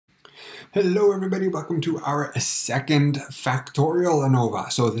Hello everybody, welcome to our second factorial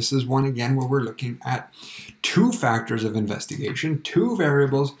ANOVA. So this is one again where we're looking at two factors of investigation, two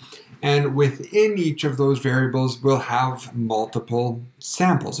variables, and within each of those variables we'll have multiple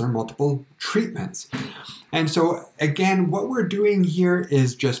samples or multiple treatments. And so again, what we're doing here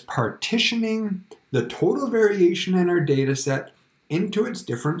is just partitioning the total variation in our data set into its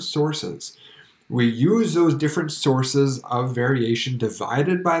different sources. We use those different sources of variation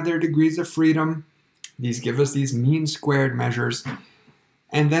divided by their degrees of freedom. These give us these mean squared measures.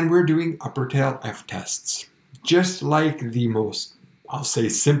 And then we're doing upper tail f-tests. Just like the most, I'll say,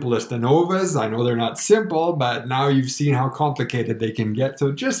 simplest ANOVAs. I know they're not simple, but now you've seen how complicated they can get.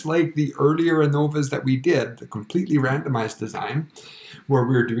 So just like the earlier ANOVAs that we did, the completely randomized design, where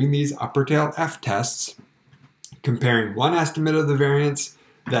we were doing these upper tail f-tests, comparing one estimate of the variance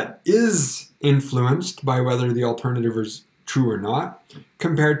that is influenced by whether the alternative is true or not,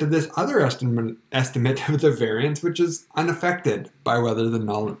 compared to this other estimate of the variance, which is unaffected by whether the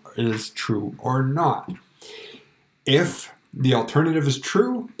null is true or not. If the alternative is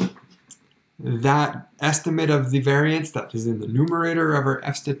true, that estimate of the variance that is in the numerator of our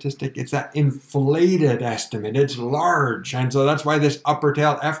F statistic, it's that inflated estimate. It's large. And so that's why this upper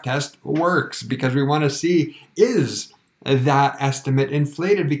tail F test works, because we want to see, is that estimate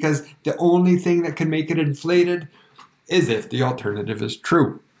inflated? Because the only thing that can make it inflated is if the alternative is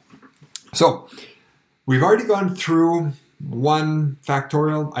true. So we've already gone through one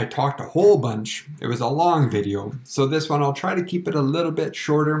factorial. I talked a whole bunch. It was a long video. So this one I'll try to keep it a little bit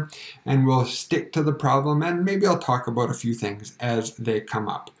shorter and we'll stick to the problem, and maybe I'll talk about a few things as they come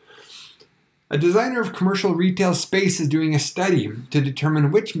up. A designer of commercial retail space is doing a study to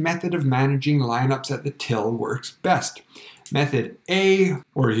determine which method of managing lineups at the till works best. Method A,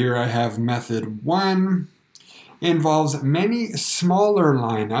 or here I have method 1, involves many smaller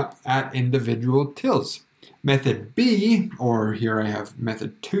lineup at individual tills. Method B, or here I have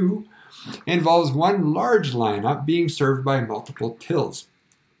method 2, involves one large lineup being served by multiple tills.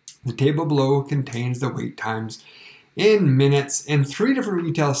 The table below contains the wait times in minutes in 3 different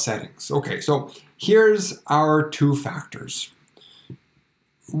retail settings. Okay, so here's our two factors.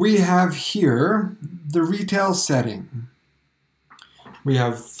 We have here the retail setting. We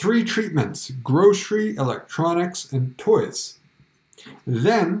have 3 treatments: grocery, electronics, and toys.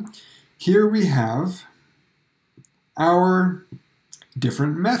 Then here we have our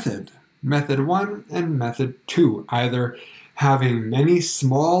different method, method 1 and method 2, either having many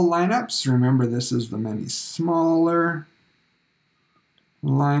small lineups. Remember, this is the many smaller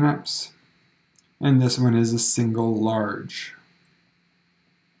lineups. And this one is a single large.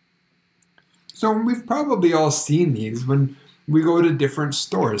 So we've probably all seen these when we go to different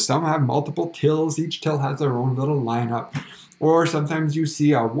stores. Some have multiple tills. Each till has their own little lineup. Or sometimes you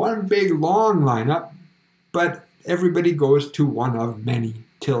see a one big long lineup, but everybody goes to one of many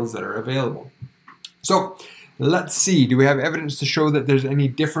tills that are available. So let's see, do we have evidence to show that there's any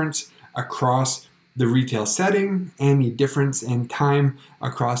difference across the retail setting, any difference in time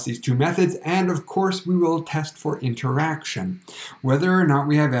across these two methods? And of course, we will test for interaction, whether or not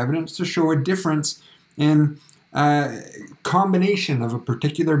we have evidence to show a difference in combination of a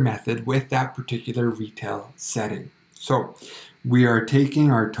particular method with that particular retail setting. So we are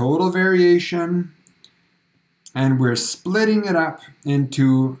taking our total variation and we're splitting it up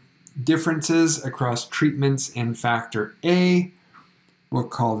into differences across treatments in factor A. We'll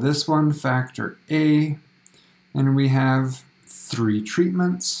call this one factor A, and we have 3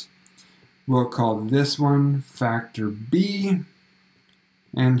 treatments. We'll call this one factor B,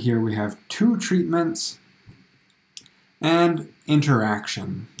 and here we have 2 treatments. And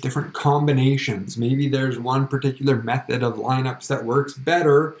interaction, different combinations. Maybe there's one particular method of lineups that works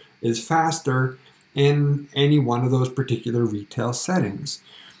better, is faster in any one of those particular retail settings.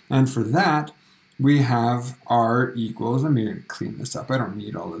 And for that, we have R equals, let me clean this up, I don't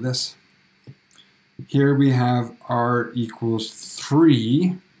need all of this. Here we have R equals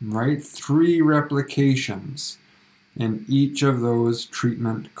 3, right? 3 replications in each of those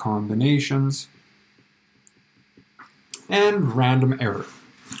treatment combinations. And random error,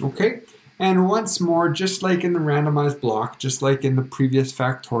 okay? And once more, just like in the randomized block, just like in the previous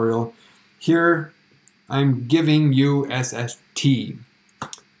factorial, here I'm giving you SST.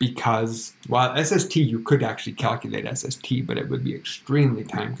 Because, well, SST, you could actually calculate SST, but it would be extremely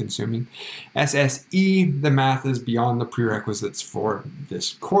time consuming. SSE, the math is beyond the prerequisites for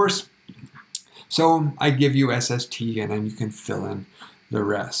this course. So I give you SST and then you can fill in the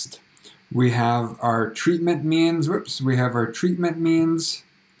rest. We have our treatment means, we have our treatment means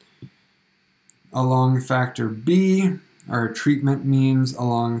along factor B. our treatment means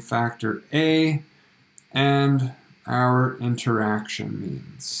along factor A, and our interaction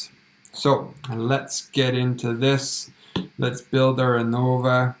means. So let's get into this. Let's build our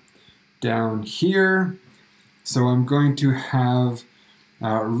ANOVA down here. So I'm going to have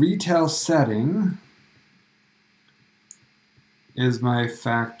retail setting is my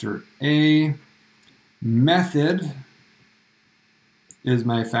factor A, method is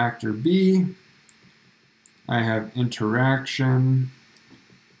my factor B, I have interaction,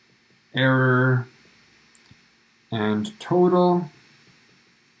 error, and total,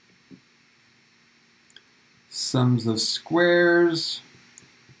 sums of squares,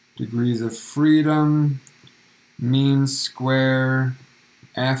 degrees of freedom, mean square,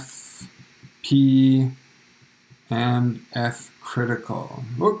 F, P, and F critical.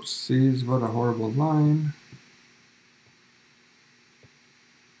 Whoopsies, what a horrible line.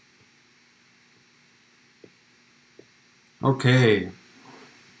 Okay,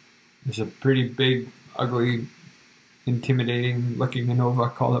 it's a pretty big, ugly, intimidating looking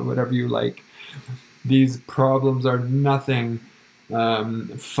ANOVA, call it whatever you like. These problems are nothing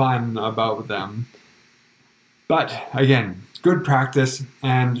fun about them. But again, good practice,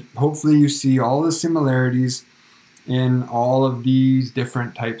 and hopefully you see all the similarities in all of these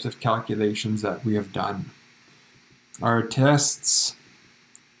different types of calculations that we have done. Our tests.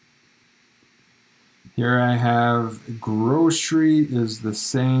 Here I have grocery is the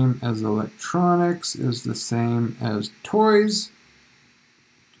same as electronics, is the same as toys.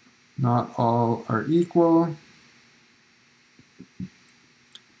 Not all are equal.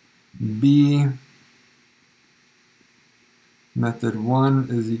 B, method 1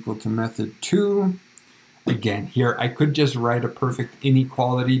 is equal to method 2. Again, here I could just write a perfect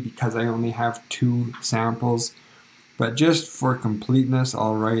inequality because I only have 2 samples. But just for completeness,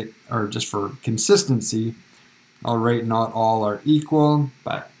 I'll write, or just for consistency, I'll write not all are equal.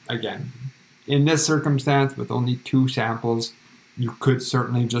 But again, in this circumstance, with only 2 samples, you could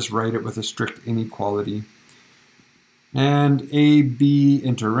certainly just write it with a strict inequality. And A-B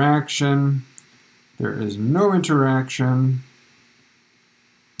interaction, there is no interaction.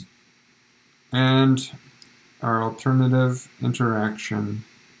 And our alternative interaction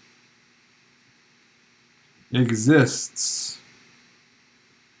exists.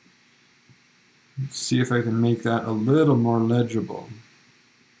 Let's see if I can make that a little more legible.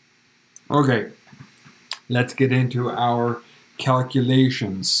 Okay, let's get into our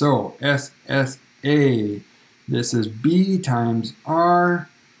calculations. So SSA, this is B times R,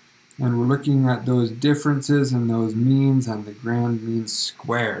 and we're looking at those differences and those means and the grand mean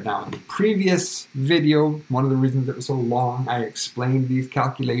squared. Now in the previous video, one of the reasons it was so long, I explained these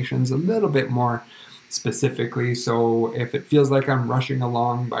calculations a little bit more specifically, so if it feels like I'm rushing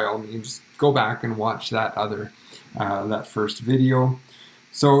along, by all means go back and watch that that first video.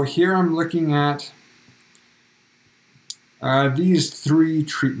 So here I'm looking at these 3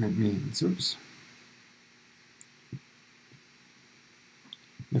 treatment means. Oops.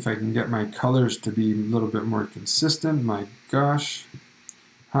 If I can get my colors to be a little bit more consistent, my gosh.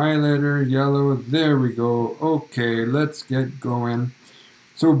 Highlighter, yellow, there we go. Okay, let's get going.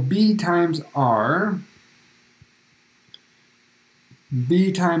 So B times R,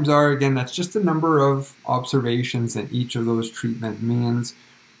 again, that's just the number of observations in each of those treatment means.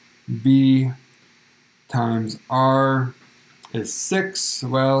 B times R is 6.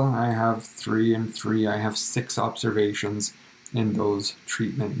 Well, I have 3 and 3. I have 6 observations in those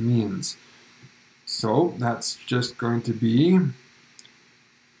treatment means. So that's just going to be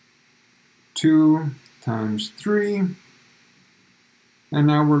 2 times 3. And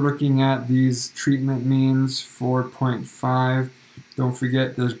now we're looking at these treatment means, 4.5. Don't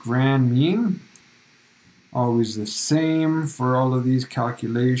forget this grand mean, always the same for all of these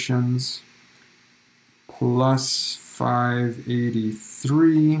calculations, plus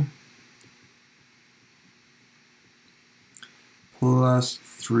 583 plus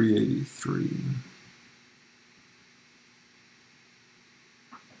 383.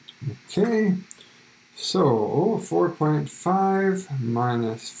 Okay. So 4.5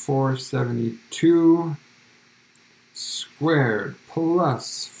 minus 472 squared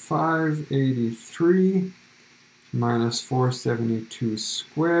plus 583 minus 472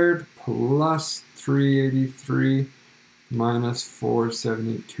 squared plus 383 minus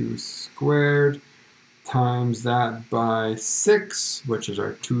 472 squared times that by 6, which is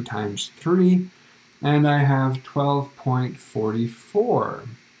our 2 times 3, and I have 12.44.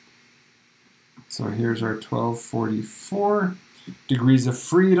 So here's our 1244. Degrees of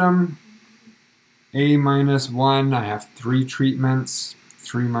freedom, A minus 1, I have 3 treatments.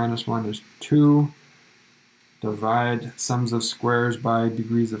 3 minus 1 is 2. Divide sums of squares by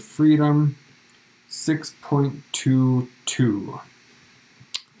degrees of freedom. 6.22.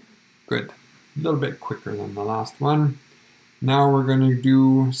 Good. A little bit quicker than the last one. Now we're going to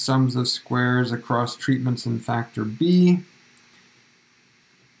do sums of squares across treatments in factor B.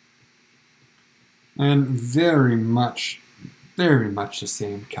 And very much the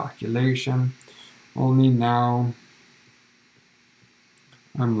same calculation. Only now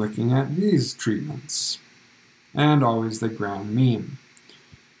I'm looking at these treatments. And always the grand mean.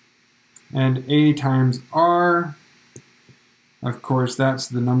 And A times R, of course, that's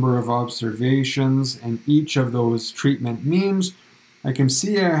the number of observations, and each of those treatment means. I can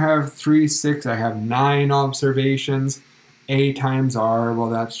see I have 3, 6, I have 9 observations. A times R, well,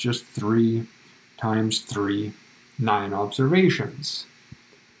 that's just 3 times 3, 9 observations.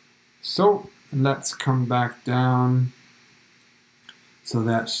 So let's come back down. So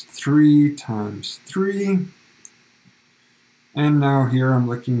that's 3 times 3. And now here I'm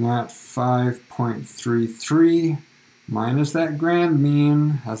looking at 5.33 minus that grand mean,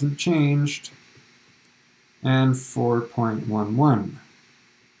 hasn't changed, and 4.11.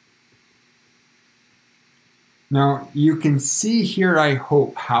 Now you can see here, I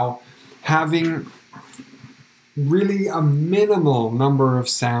hope, how having really a minimal number of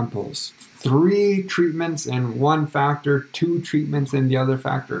samples, 3 treatments in one factor, 2 treatments in the other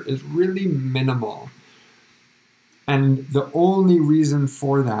factor, is really minimal. And the only reason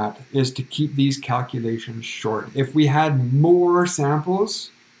for that is to keep these calculations short. If we had more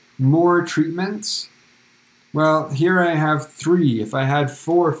samples, more treatments, well, here I have 3. If I had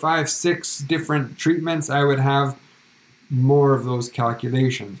 4, 5, 6 different treatments, I would have more of those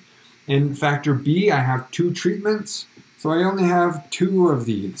calculations. In factor B, I have 2 treatments, so I only have 2 of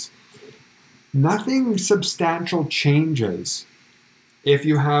these. Nothing substantial changes if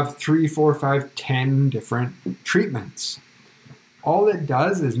you have 3, 4, 5, 10 different treatments. All it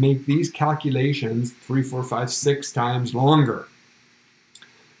does is make these calculations 3, 4, 5, 6 times longer.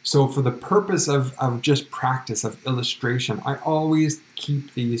 So for the purpose of just practice, of illustration, I always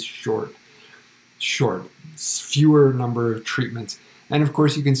keep these short, fewer number of treatments. And of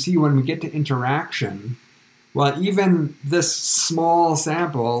course you can see when we get to interaction, well, even this small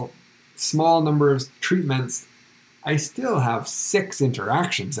sample, small number of treatments, I still have 6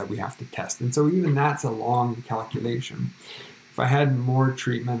 interactions that we have to test. And so even that's a long calculation. If I had more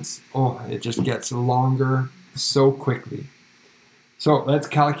treatments, oh, it just gets longer so quickly. So let's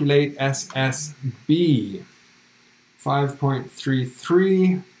calculate SSB.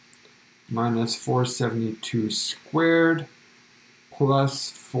 5.33 minus 472 squared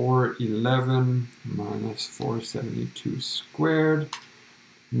plus 411 minus 472 squared.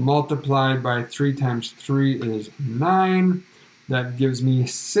 Multiplied by 3 times 3 is 9. That gives me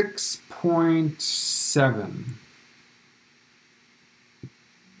 6.7.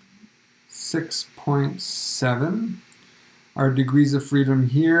 6.7. Our degrees of freedom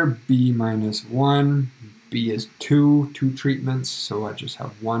here, B minus 1. B is 2 treatments, so I just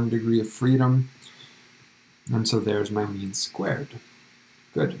have 1 degree of freedom. And so there's my mean squared.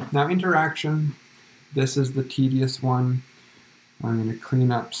 Good. Now interaction. This is the tedious one. I'm going to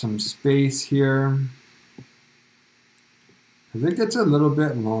clean up some space here, because it gets a little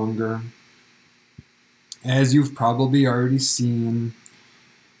bit longer. As you've probably already seen,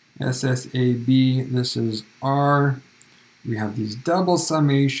 SSAB, this is R. We have these double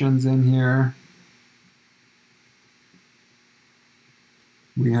summations in here.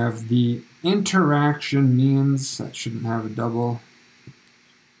 We have the interaction means, that shouldn't have a double,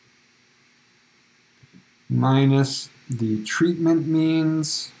 minus the treatment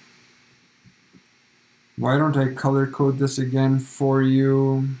means. Why don't I color code this again for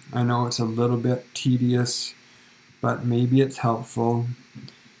you? I know it's a little bit tedious, but maybe it's helpful.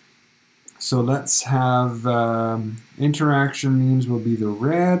 So let's have interaction means will be the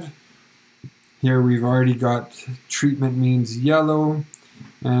red. Here we've already got treatment means yellow.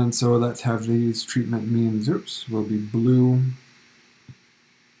 And so let's have these treatment means, will be blue.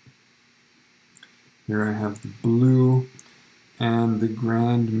 Here I have the blue, and the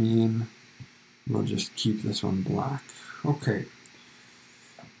grand mean, we'll just keep this one black. Okay.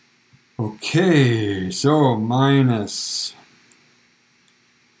 Okay, so minus,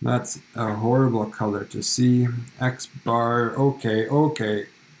 that's a horrible color to see. X bar, okay.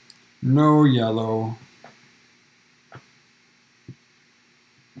 No yellow.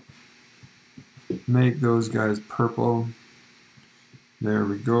 Make those guys purple. There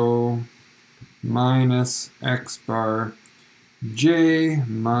we go. Minus X bar J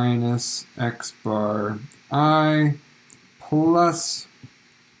minus X bar I plus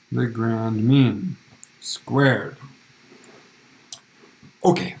the grand mean. squared.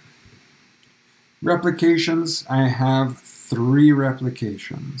 Okay. Replications, I have 3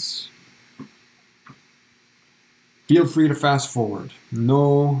 replications. Feel free to fast forward,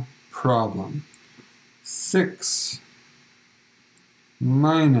 no problem. 6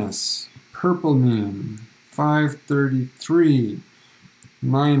 minus purple mean, 533,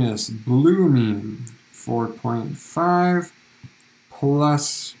 minus blue mean, 4.5,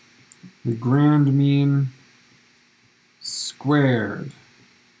 plus the grand mean squared.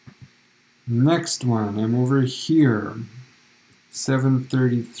 Next one, I'm over here.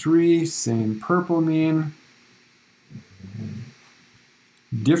 733, same purple mean.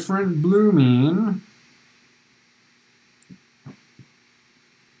 Different blue mean.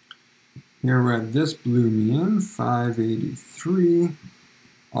 Here we're at this blue mean, 583.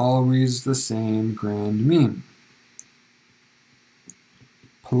 Always the same grand mean.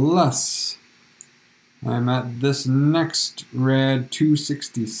 Plus, I'm at this next red,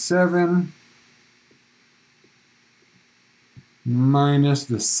 267. Minus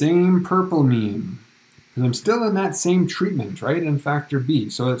the same purple mean. Because I'm still in that same treatment, right, in factor B.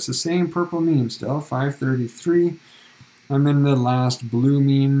 So it's the same purple mean still, 533. I'm in the last blue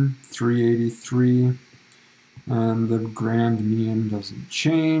mean, 383. And the grand mean doesn't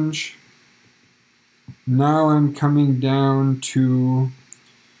change. Now I'm coming down to,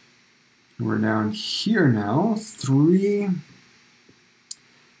 we're down here now, 3.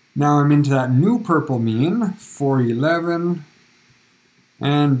 Now I'm into that new purple mean, 411.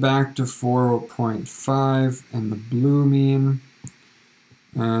 And back to 4.5 and the blue mean,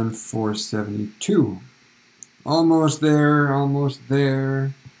 and 472. Almost there, almost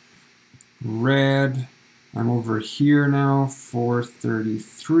there. Red, I'm over here now,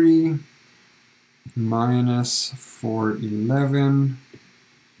 433, minus 411,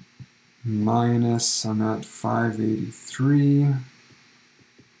 minus, I'm at 583,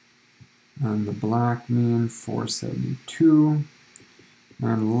 and the black mean, 472.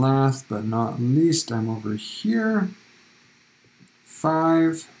 And last but not least, I'm over here,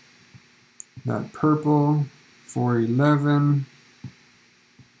 5, that purple, 411,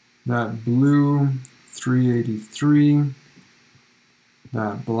 that blue, 383,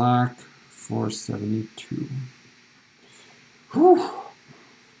 that black, 472. Whew.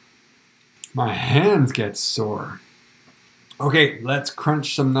 My hands get sore. Okay, let's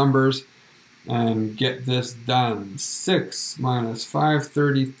crunch some numbers and get this done. 6 minus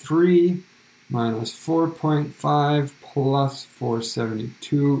 533 minus 4.5 plus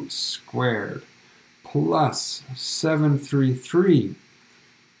 472 squared plus 733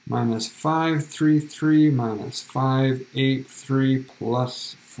 minus 533 minus 583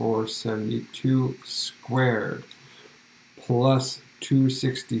 plus 472 squared plus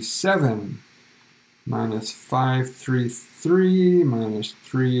 267 minus 533 minus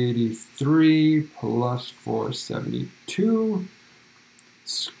 383 plus 472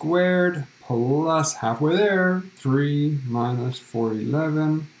 squared plus halfway there, 3 minus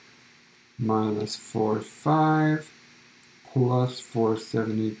 411 minus 45 plus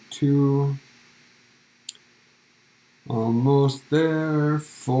 472, almost there,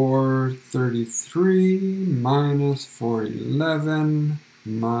 433 minus 411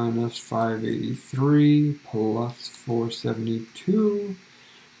 minus 583 plus 472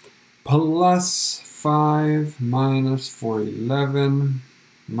 plus 5 minus 411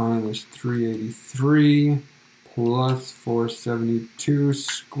 minus 383 plus 472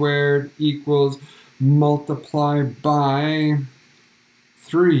 squared equals multiply by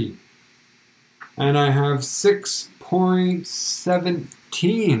 3. And I have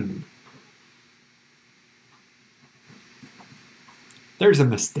 6.17. There's a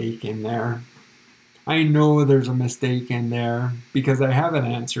mistake in there. I know there's a mistake in there because I have an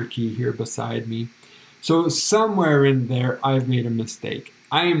answer key here beside me. So somewhere in there I've made a mistake.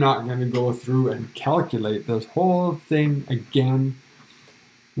 I am not going to go through and calculate this whole thing again.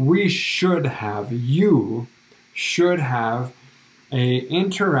 You should have a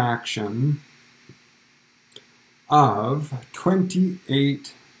interaction of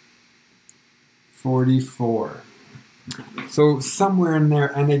 2844. So somewhere in there,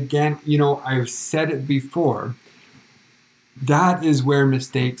 and again, you know, I've said it before, that is where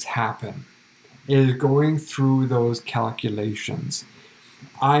mistakes happen, is going through those calculations.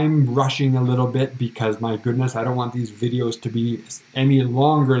 I'm rushing a little bit because, my goodness, I don't want these videos to be any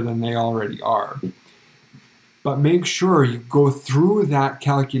longer than they already are. But make sure you go through that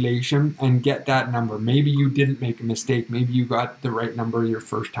calculation and get that number. Maybe you didn't make a mistake. Maybe you got the right number your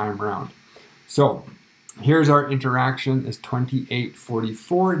first time around. So here's our interaction is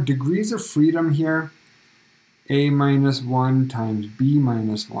 2844. Degrees of freedom here, A minus 1 times B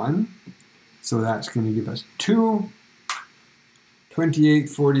minus 1. So that's going to give us 2.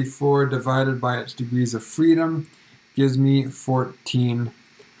 2844 divided by its degrees of freedom gives me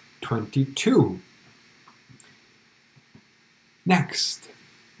 1422. Next,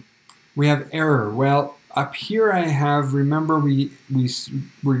 we have error. Well, up here I have, remember we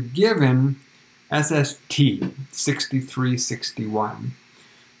were given SST, 6361.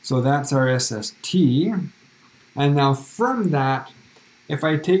 So that's our SST. And now from that, if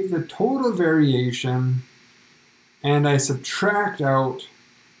I take the total variation and I subtract out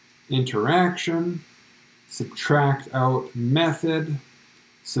interaction, subtract out method,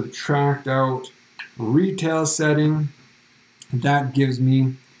 subtract out retail setting, that gives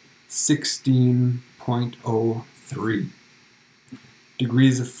me 16.03.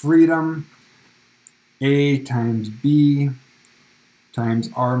 Degrees of freedom, A times B times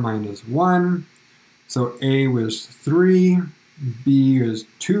R minus 1. So A was 3, B is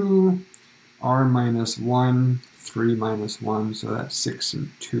 2, R minus 1, 3 minus 1, so that's 6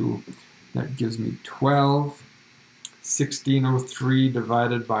 and 2. That gives me 12. 1603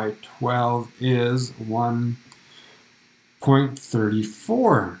 divided by 12 is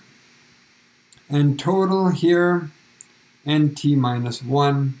 1.34. And total here, NT minus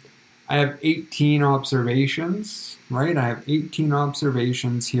 1. I have 18 observations, right? I have 18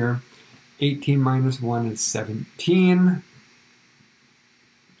 observations here. 18 minus 1 is 17,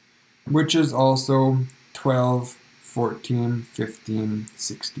 which is also 12, 14, 15,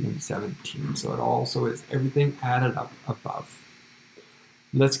 16, 17. So it also is everything added up above.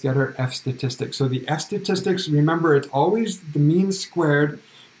 Let's get our F statistics. So the F statistics, remember, it's always the mean squared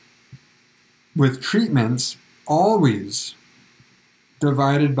with treatments, always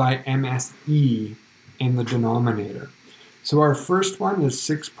divided by MSE in the denominator. So our first one is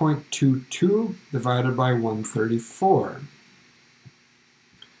 6.22 divided by 134.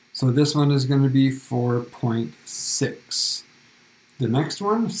 So this one is going to be 4.6. The next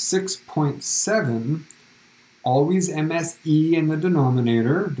one, 6.7, always MSE in the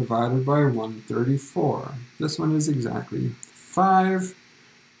denominator, divided by 134. This one is exactly 5.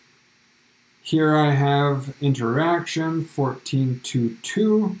 Here I have interaction,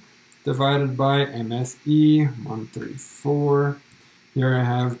 1422, divided by MSE, 134. Here I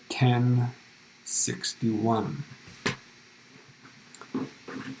have 1061.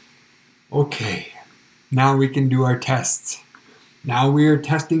 Okay, now we can do our tests. Now we are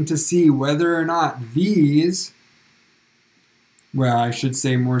testing to see whether or not these, well, I should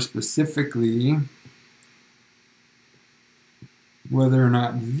say more specifically, whether or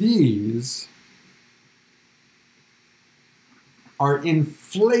not these are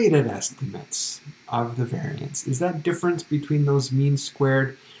inflated estimates of the variance. Is that difference between those mean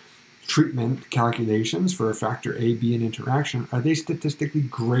squared treatment calculations for a factor A, B, and interaction, are they statistically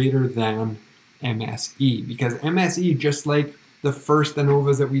greater than MSE? Because MSE, just like the first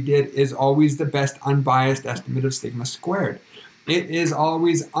ANOVAs that we did, is always the best unbiased estimate of sigma squared. It is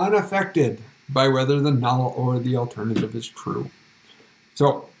always unaffected by whether the null or the alternative is true.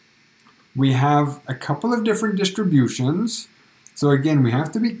 So we have a couple of different distributions. So again, we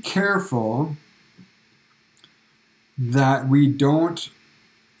have to be careful that we don't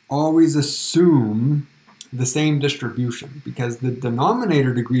always assume the same distribution, because the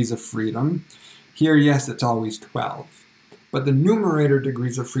denominator degrees of freedom, here, yes, it's always 12. But the numerator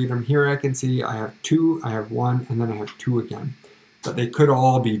degrees of freedom, here I can see I have 2, I have 1, and then I have 2 again. But they could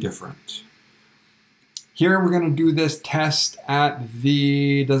all be different. Here we're going to do this test at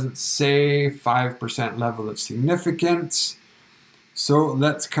the, doesn't say, 5% level of significance. So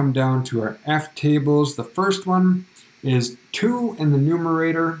let's come down to our F tables. The first one is 2 in the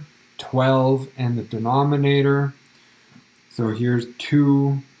numerator, 12 in the denominator. So here's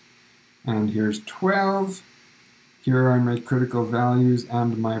 2 and here's 12. Here are my critical values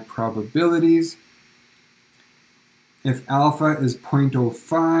and my probabilities. If alpha is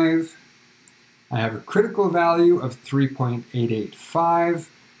 0.05, I have a critical value of 3.885.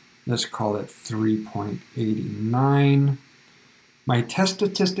 Let's call it 3.89. My test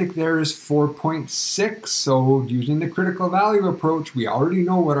statistic there is 4.6, so using the critical value approach, we already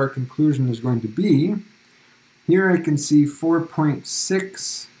know what our conclusion is going to be. Here I can see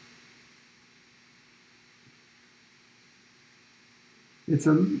 4.6. It's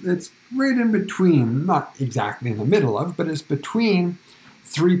right in between, not exactly in the middle of, but it's between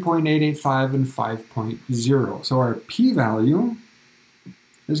 3.885 and 5.0. So our p-value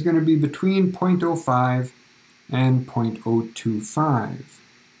is going to be between 0.05 and 0.025.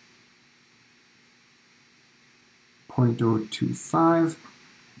 0.025.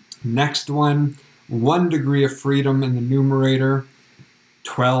 Next one, 1 degree of freedom in the numerator,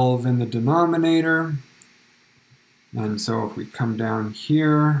 12 in the denominator. And so if we come down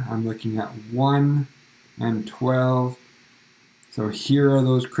here, I'm looking at 1 and 12. So here are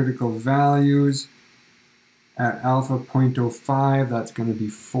those critical values. At alpha 0.05, that's going to be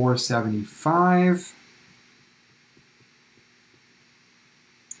 475.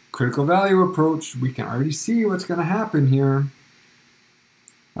 Critical value approach, we can already see what's going to happen here.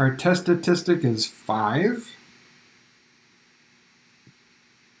 Our test statistic is 5.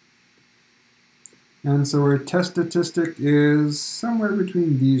 And so our test statistic is somewhere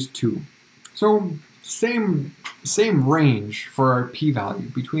between these two. So same range for our p-value,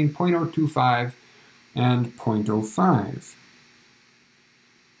 between 0.025 and 0.05.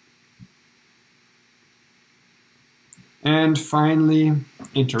 And finally,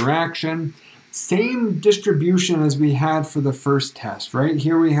 interaction. Same distribution as we had for the first test, right?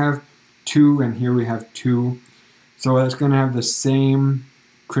 Here we have 2 and here we have 2. So that's going to have the same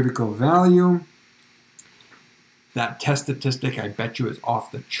critical value. That test statistic, I bet you, is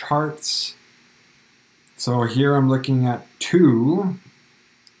off the charts. So here I'm looking at 2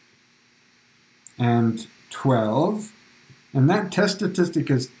 and 12. And that test statistic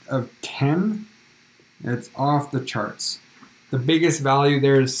is of 10. It's off the charts. The biggest value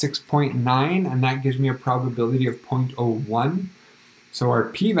there is 6.9, and that gives me a probability of 0.01. So our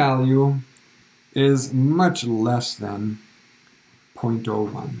p-value is much less than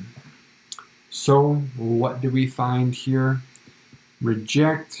 0.01. So what do we find here?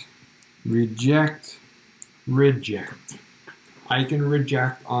 Reject, reject, reject. I can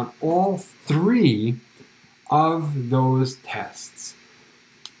reject on all 3 of those tests.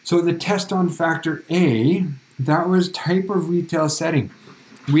 So the test on factor A, that was type of retail setting.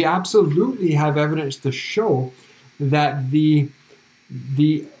 We absolutely have evidence to show that the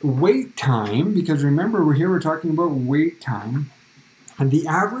wait time, because remember we're talking about wait time, and the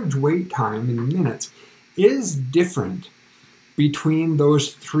average wait time in minutes is different between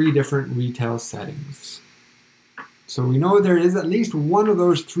those 3 different retail settings. So we know there is at least one of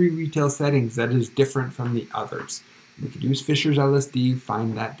those 3 retail settings that is different from the others. We could use Fisher's LSD,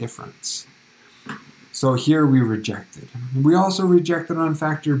 find that difference. So here we rejected. We also rejected on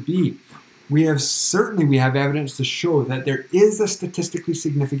factor B. We have evidence to show that there is a statistically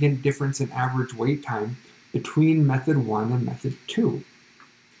significant difference in average wait time between method 1 and method 2.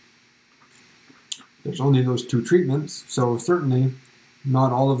 There's only those 2 treatments, so certainly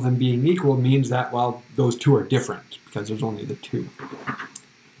not all of them being equal means that, well, those 2 are different because there's only the 2.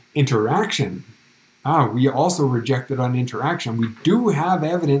 Interaction. We also rejected on interaction. We do have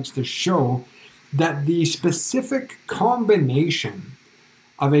evidence to show that the specific combination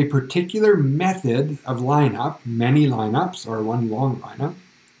of a particular method of lineup, many lineups or one long lineup,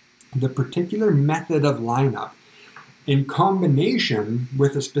 the particular method of lineup in combination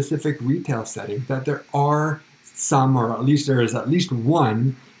with a specific retail setting, that there are some, or at least there is at least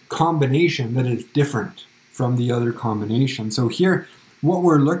one combination that is different from the other combination. So here, what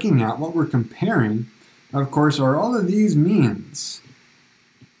we're looking at, what we're comparing, of course, are all of these means.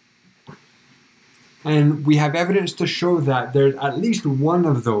 And we have evidence to show that there's at least one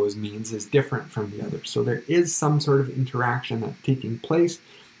of those means is different from the other. So there is some sort of interaction that's taking place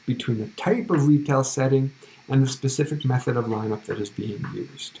between the type of retail setting and the specific method of lineup that is being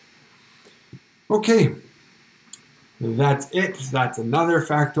used. Okay, that's it. That's another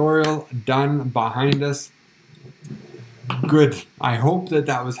factorial done behind us. Good. I hope that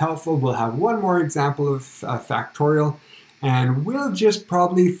that was helpful. We'll have one more example of factorial, and we'll just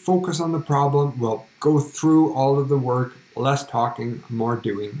probably focus on the problem. We'll go through all of the work, less talking, more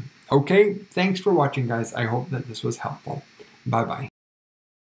doing. Okay, thanks for watching, guys. I hope that this was helpful. Bye-bye.